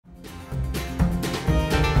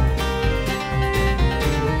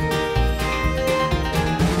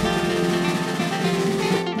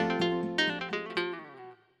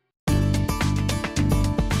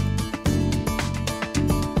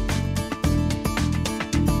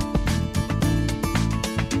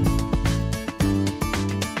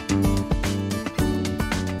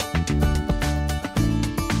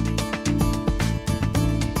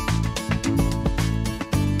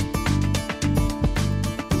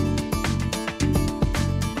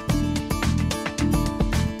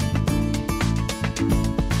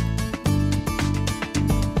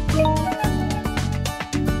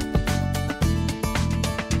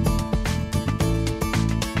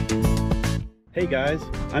Hey guys,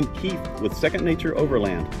 I'm Keith with Second Nature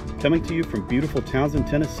Overland, coming to you from beautiful Townsend,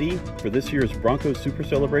 Tennessee for this year's Bronco Super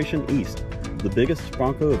Celebration East, the biggest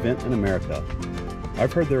Bronco event in America.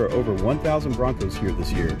 I've heard there are over 1,000 Broncos here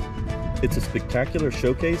this year. It's a spectacular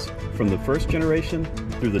showcase from the first generation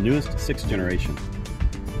through the newest sixth generation.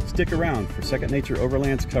 Stick around for Second Nature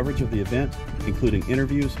Overland's coverage of the event, including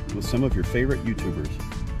interviews with some of your favorite YouTubers.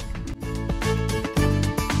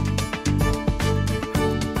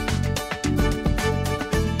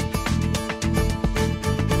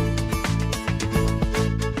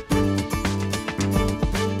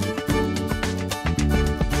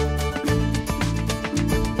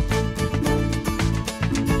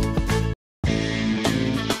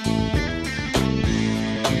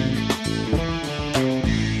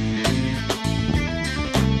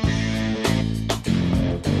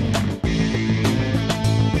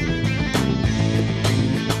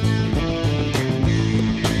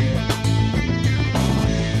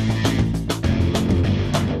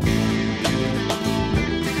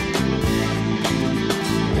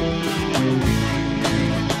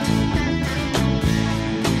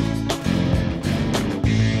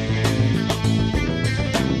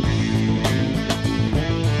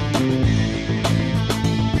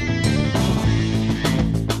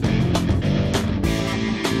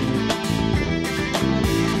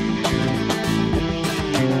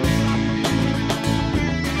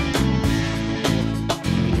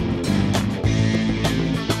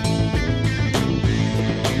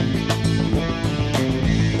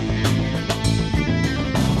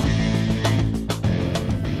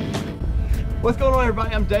 What's going on,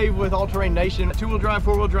 everybody? I'm Dave with All Terrain Nation. Two-wheel drive,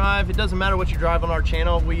 four-wheel drive, it doesn't matter what you drive on our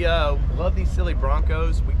channel. We love these silly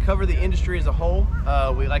Broncos. We cover the industry as a whole.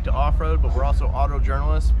 We like to off-road, but we're also auto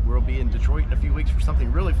journalists. We'll be in Detroit in a few weeks for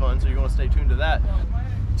something really fun, so you're going to stay tuned to that.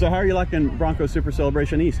 So how are you liking Bronco Super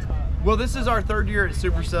Celebration East? Well, this is our third year at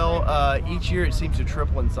Supercell. Each year it seems to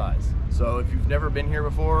triple in size. So if you've never been here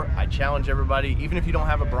before, I challenge everybody, even if you don't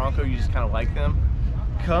have a Bronco, you just kind of like them,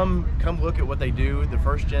 come look at what they do, the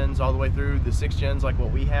first gens all the way through the sixth gens like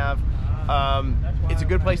what we have. It's a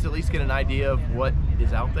good place to at least get an idea of what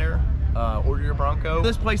is out there. Order your Bronco.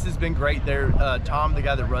 This place has been great. Tom, the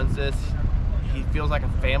guy that runs this, he feels like a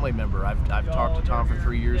family member. I've talked to Tom for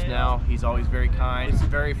 3 years now. He's always very kind. It's a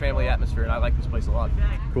very family atmosphere, and I like this place a lot.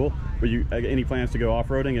 Cool. Were you any plans to go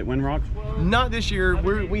off-roading at Windrock? Not this year.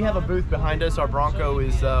 We have a booth behind us. Our Bronco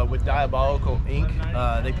is with Diabolical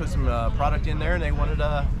Inc. They put some product in there, and they wanted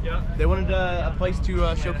a place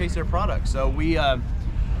to showcase their product. So we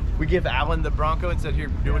give Alan the Bronco and said, "Here,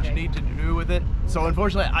 do what you need to do with it." So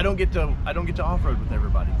unfortunately, I don't get to off-road with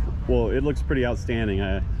everybody. Well, it looks pretty outstanding.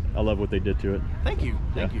 I love what they did to it. Thank you.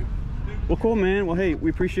 Thank you. Well, cool, man. Well, hey, we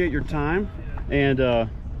appreciate your time, and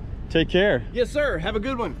take care. Yes, sir. Have a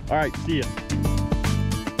good one. All right, see ya.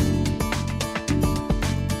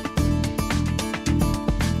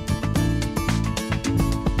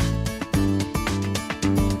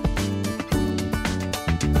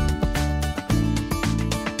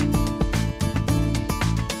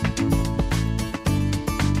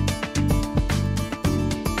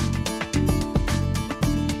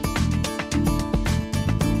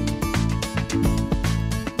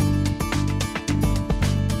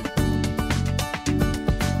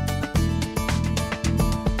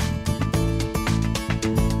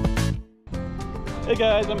 Hey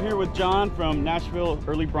guys, I'm here with John from Nashville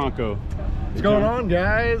Early Bronco. What's going on,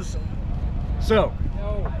 guys? So,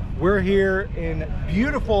 we're here in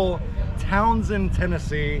beautiful Townsend,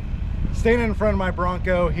 Tennessee, standing in front of my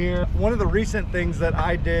Bronco here. One of the recent things that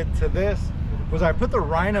I did to this was I put the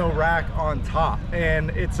Rhino rack on top,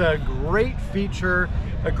 and it's a great feature,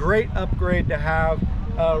 a great upgrade to have.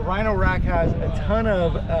 Rhino rack has a ton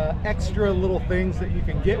of extra little things that you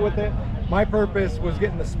can get with it. My purpose was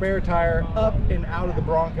getting the spare tire up and out of the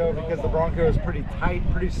Bronco because the Bronco is pretty tight,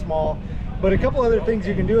 pretty small. But a couple other things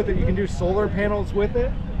you can do with it, you can do solar panels with it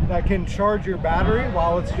that can charge your battery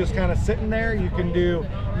while it's just kind of sitting there. You can do,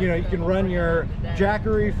 you can run your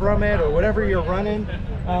Jackery from it or whatever you're running.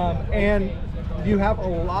 And you have a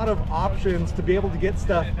lot of options to be able to get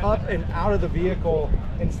stuff up and out of the vehicle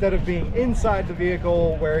instead of being inside the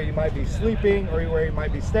vehicle where you might be sleeping or where you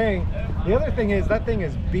might be staying. The other thing is that thing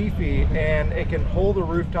is beefy, and it can hold a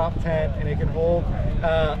rooftop tent, and it can hold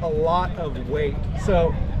a lot of weight.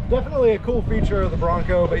 So definitely a cool feature of the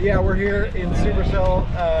Bronco. But yeah, we're here in Supercell,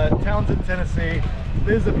 Townsend, Tennessee.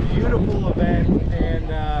 This is a beautiful event, and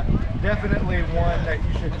definitely one that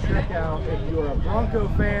you should check out if you're a Bronco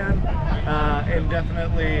fan, and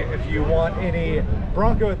definitely if you want any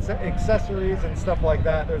Bronco accessories and stuff like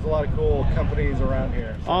that. There's a lot of cool companies around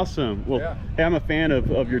here. So, awesome. Well, yeah. Hey, I'm a fan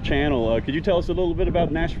of your channel. Could you tell us a little bit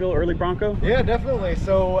about Nashville Early Bronco? Yeah, definitely.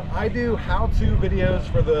 So I do how-to videos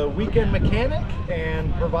for the weekend mechanic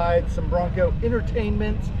and provide some Bronco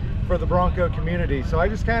entertainment for the Bronco community. So I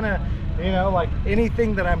just kind of, you know, like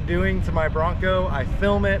anything that I'm doing to my Bronco, I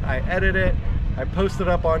film it, I edit it, I post it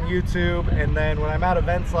up on YouTube, and then when I'm at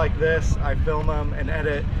events like this, I film them and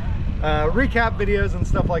edit recap videos and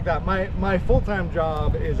stuff like that. My full-time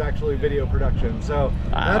job is actually video production, so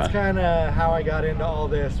that's kind of how I got into all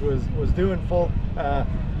this, was doing full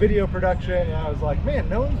video production. And I was like, man,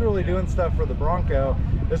 no one's really doing stuff for the Bronco.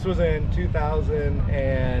 This was in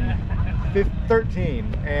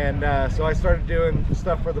 2013, and so I started doing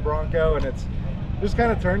stuff for the Bronco, and it's just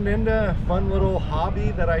kind of turned into a fun little hobby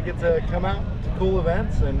that I get to come out to cool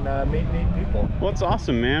events and meet neat people. Well, that's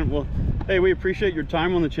awesome, man. Well, hey, we appreciate your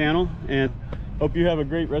time on the channel and hope you have a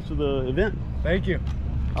great rest of the event. Thank you.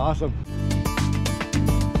 Awesome.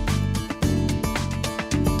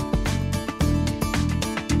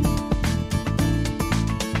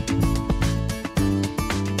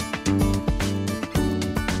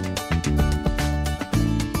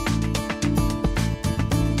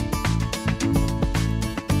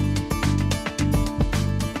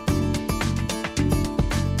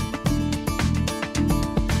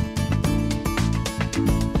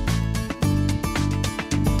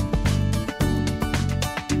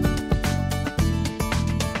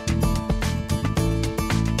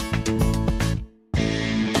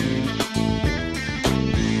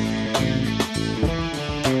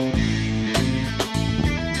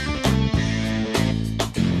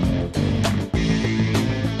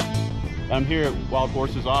 I'm here at Wild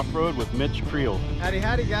Horses Off-Road with Mitch Creel. Howdy,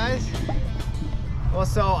 howdy, guys. Well,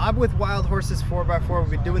 so I'm with Wild Horses 4x4.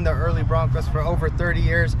 We've been doing the early Broncos for over 30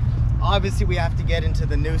 years. Obviously, we have to get into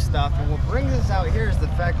the new stuff. And what brings us out here is the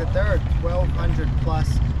fact that there are 1,200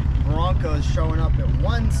 plus Broncos showing up at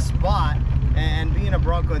one spot. And being a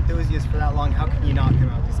Bronco enthusiast for that long, how can you not come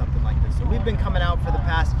out to something like this? So we've been coming out for the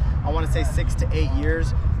past, I want to say 6 to 8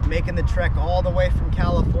 years, making the trek all the way from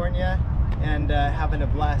California and having a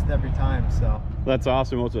blast every time. So that's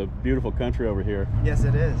awesome. Well, it's a beautiful country over here. Yes,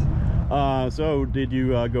 it is. So did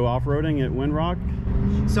you go off-roading at Windrock?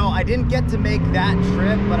 So I didn't get to make that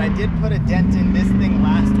trip, but I did put a dent in this thing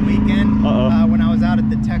last weekend when I was out at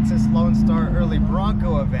the Texas Lone Star Early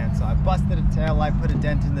Bronco event. So I busted a tail, I put a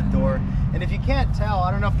dent in the door. And if you can't tell, I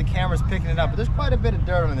don't know if the camera's picking it up, but there's quite a bit of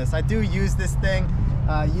dirt on this. I do use this thing,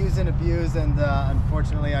 use and abuse, and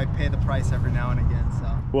unfortunately I pay the price every now and again. So.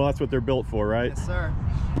 Well, that's what they're built for, right? Yes, sir.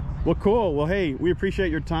 Well, cool. Well, hey, we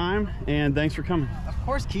appreciate your time and thanks for coming. Of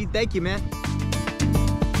course, Keith. Thank you, man.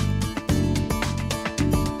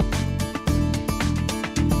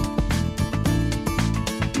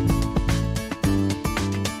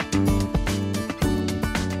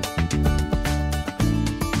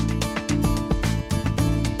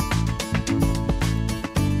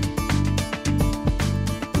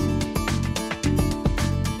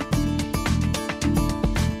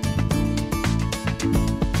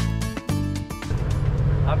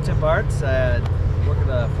 I'm Bartz, work at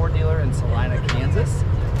a Ford dealer in Salina, Kansas,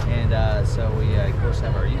 and so we of course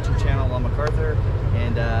have our YouTube channel on MacArthur,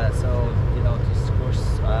 and so you know, just of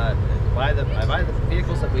course I buy the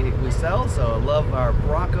vehicles that we sell. So I love our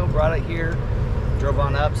Bronco, brought it here, drove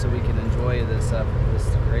on up so we can enjoy this this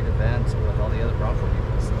great event with all the other Bronco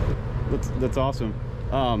people. So. That's awesome.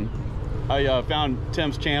 I found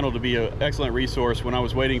Tim's channel to be an excellent resource when I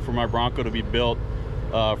was waiting for my Bronco to be built.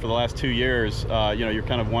 For the last 2 years, you know, you're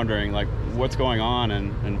kind of wondering like what's going on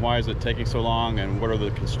and why is it taking so long and what are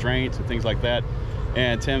the constraints and things like that.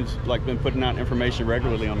 And Tim's like been putting out information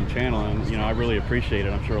regularly on the channel, and you know, I really appreciate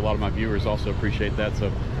it. I'm sure a lot of my viewers also appreciate that.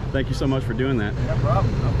 So thank you so much for doing that. No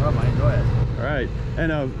problem. No problem. I enjoy it. All right.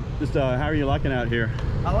 And just how are you liking out here?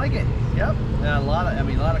 I like it. Yep. A lot of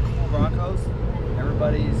cool Broncos.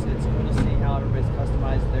 It's cool to see how everybody's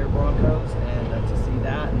customized their Broncos, and to see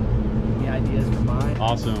that and give me ideas for mine.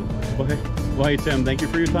 Awesome. Well, hey, Tim, thank you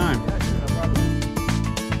for your time. Yeah, sure, no problem.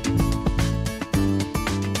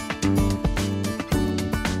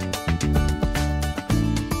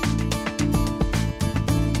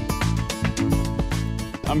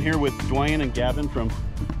 I'm here with Duane and Gavin from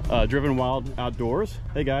Driven Wild Outdoors.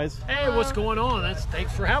 Hey guys. Hey, what's going on?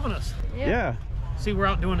 Thanks for having us. Yeah. See, we're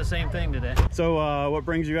out doing the same thing today. So what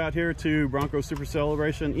brings you out here to Bronco Super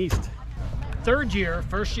Celebration East? Third year.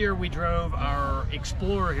 First year we drove our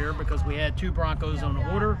Explorer here because we had 2 Broncos on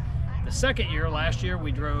order, The second year, last year,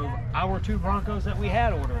 we drove our 2 Broncos that we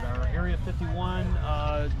had ordered, our Area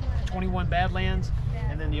 51 21 Badlands,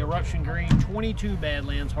 and then the Eruption Green 22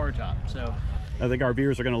 Badlands hardtop. So I think our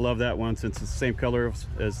viewers are going to love that one since it's the same color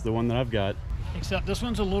as the one that I've got. except this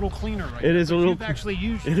one's a little cleaner right It now, is a little. You've actually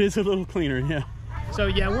used it is a little cleaner, yeah. So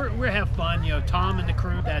yeah, we're have fun. You know, Tom and the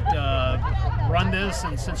crew that run this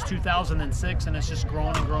and since 2006, and it's just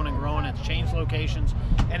grown and grown and grown. It's changed locations,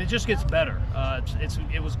 and it just gets better.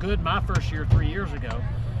 It was good my first year 3 years ago,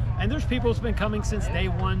 and there's people that's been coming since day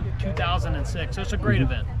one, 2006. So it's a great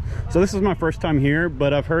event. So this is my first time here,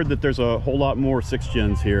 but I've heard that there's a whole lot more 6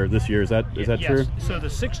 gens here this year. Is that Yes. true? So the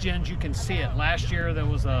 6 gens, you can see it. Last year there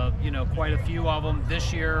was quite a few of them.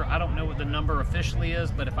 This year I don't know what the number officially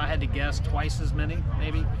is, but if I had to guess, twice as many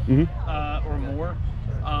maybe, or more.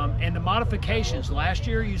 And the modifications, last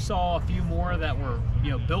year you saw a few more that were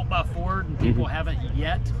built by Ford and people haven't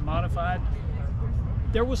yet modified.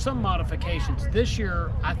 There was some modifications. This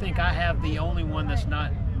year I think I have the only one that's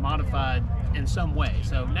not modified in some way.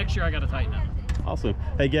 So next year I got to tighten up. Awesome.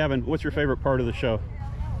 Hey Gavin, what's your favorite part of the show?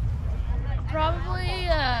 Probably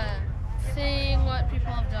seeing what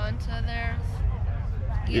people have done to theirs,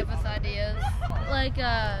 give us ideas, like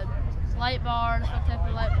light bars, what type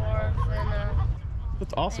of light bars, and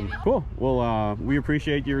That's awesome. maybe. Cool. Well, we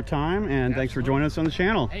appreciate your time, and thanks for joining us on the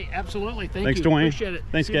channel. Hey, absolutely. Thanks, you. Duane. Appreciate it.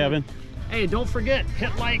 Thanks, See you Gavin. later. Hey, don't forget,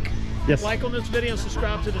 hit like. Yes. Like on this video and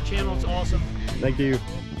subscribe to the channel. It's awesome. Thank you.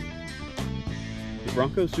 The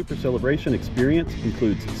Bronco Super Celebration experience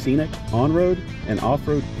includes scenic, on-road, and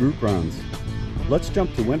off-road group runs. Let's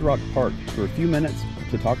jump to Windrock Park for a few minutes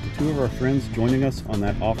to talk to 2 of our friends joining us on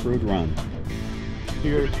that off-road run.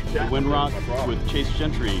 Here at Windrock with Chase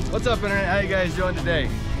Gentry. What's up, Internet? How you guys doing today?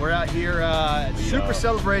 We're out here at Super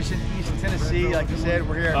Celebration East, Tennessee. Like you said,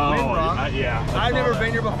 we're here at Windrock. Yeah. I've never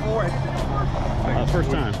been here before.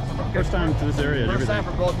 First time. First time to this area. and First time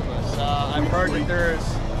everything. for both of us. I've heard that there's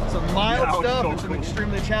some mild stuff and some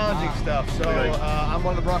extremely challenging stuff. So I'm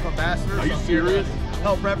one of the Bronco ambassadors. Are you serious?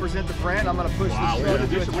 Help represent the brand. I'm going to push this show to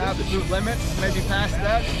do its absolute limits, maybe past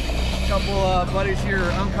that. A couple buddies here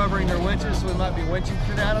are uncovering their winches, so we might be winching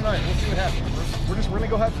today. I don't know. We'll see what happens. We're going to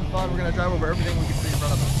go have some fun. We're going to drive over everything we can see in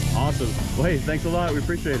front of us. Awesome. Well, hey, thanks a lot. We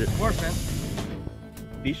appreciate it. Of course, man.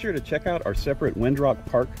 Be sure to check out our separate Windrock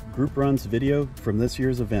Park group runs video from this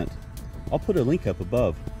year's event. I'll put a link up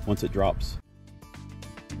above once it drops.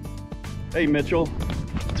 Hey Mitchell,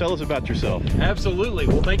 tell us about yourself. Absolutely.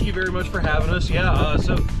 Well, thank you very much for having us. Yeah,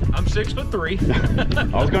 so I'm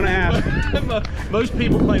 6'3". I was going to ask. Most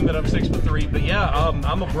people claim that I'm 6'3", but yeah,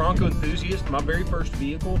 I'm a Bronco enthusiast. My very first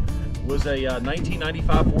vehicle was a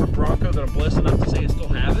 1995 Ford Bronco that I'm blessed enough to say I still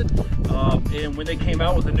have it. And when they came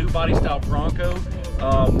out with a new body style Bronco,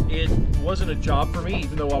 it wasn't a job for me,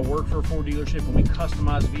 even though I worked for a Ford dealership and we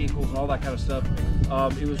customized vehicles and all that kind of stuff.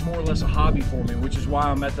 It was more or less a hobby for me, which is why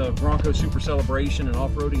I'm at the Bronco Super Celebration and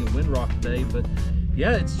off-roading in Windrock today. But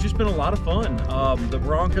yeah, it's just been a lot of fun. The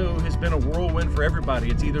Bronco has been a whirlwind for everybody.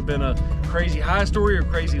 It's either been a crazy high story or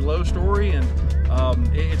crazy low story, and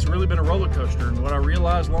it's really been a roller coaster. And what I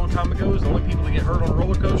realized a long time ago is the only people that get hurt on a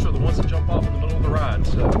roller coaster are the ones that jump off in the middle of the ride.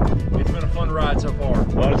 So it's been a fun ride so far.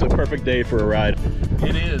 Well, it's a perfect day for a ride.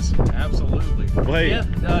 It is, absolutely. Well, hey. Yeah,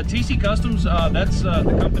 TC Customs, that's the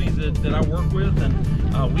company that I work with, and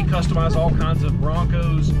we customize all kinds of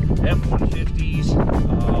Broncos, F-150s,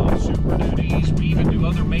 Super Duties. We even do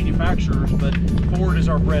other manufacturers, but Ford is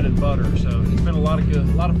our bread and butter. So it's been a lot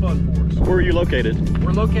of fun for us. Where are you located?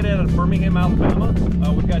 We're located at Birmingham, Alabama.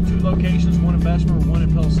 We've got 2 locations, one in Bessemer, one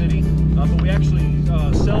in Pell City, but we actually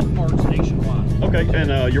sell parts nationwide. Okay,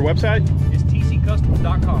 and your website? It's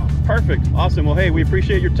tccustoms.com. Perfect. Awesome. Well, hey, we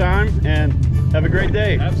appreciate your time and have a great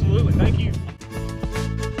day. Absolutely. Thank you.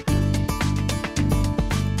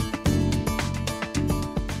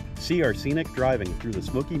 See our scenic driving through the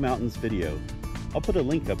Smoky Mountains video. I'll put a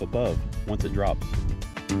link up above once it drops.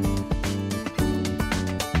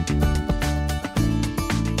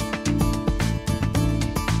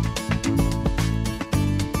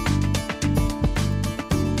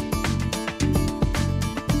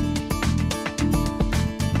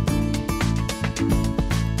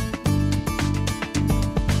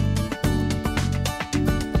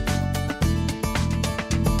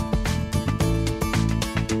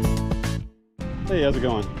 Hey, how's it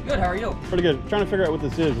going? Good, how are you? Pretty good. Trying to figure out what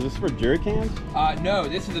this is. Is this for jerry cans? No,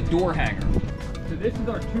 this is a door hanger. So this is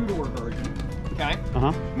our 2-door version, okay?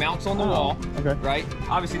 Mounts on the wall, okay. right?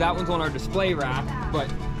 Obviously that one's on our display rack,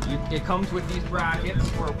 but it comes with these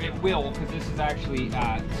brackets, or it will, because this is actually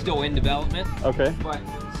still in development. Okay. But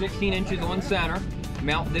 16 inches on center,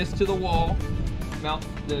 mount this to the wall, mount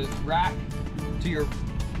the rack to your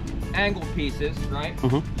angled pieces, right?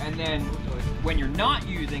 And then when you're not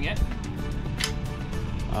using it,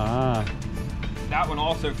 that one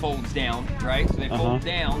also folds down, right? So they fold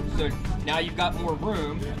down, so now you've got more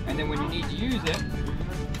room, and then when you need to use it,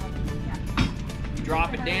 you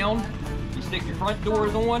drop it down, you stick your front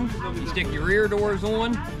doors on, you stick your rear doors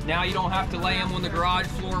on. Now you don't have to lay them on the garage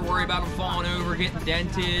floor, worry about them falling over, getting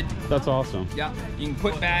dented. That's awesome. Yeah, you can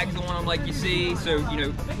put bags on them like you see, so you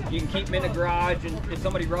know, you can keep them in the garage, and if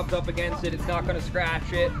somebody rubs up against it, it's not gonna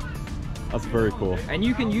scratch it. That's very cool. And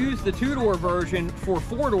you can use the 2-door version for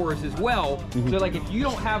 4 doors as well. So like if you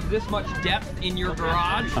don't have this much depth in your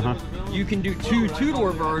garage, you can do 2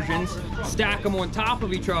 2-door versions, stack them on top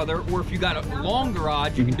of each other, or if you got a long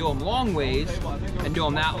garage, you can do them long ways and do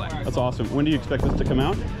them that way. That's awesome. When do you expect this to come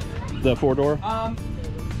out? The 4-door?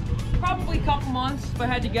 Probably a couple months, if I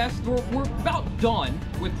had to guess. We're about done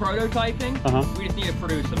with prototyping. We just need to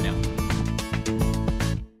produce them now.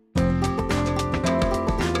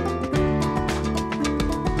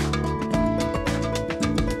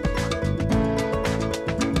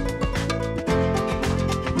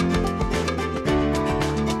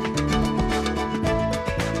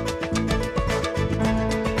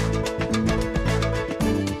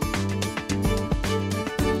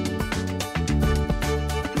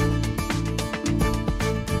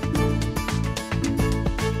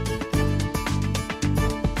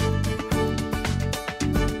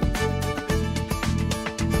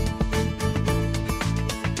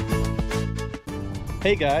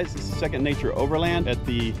 Hey guys, this is Second Nature Overland at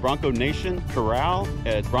the Bronco Nation Corral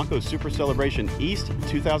at Bronco Super Celebration East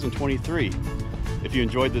 2023. If you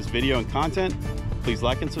enjoyed this video and content, please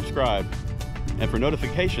like and subscribe. And for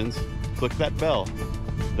notifications, click that bell.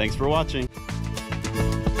 Thanks for watching.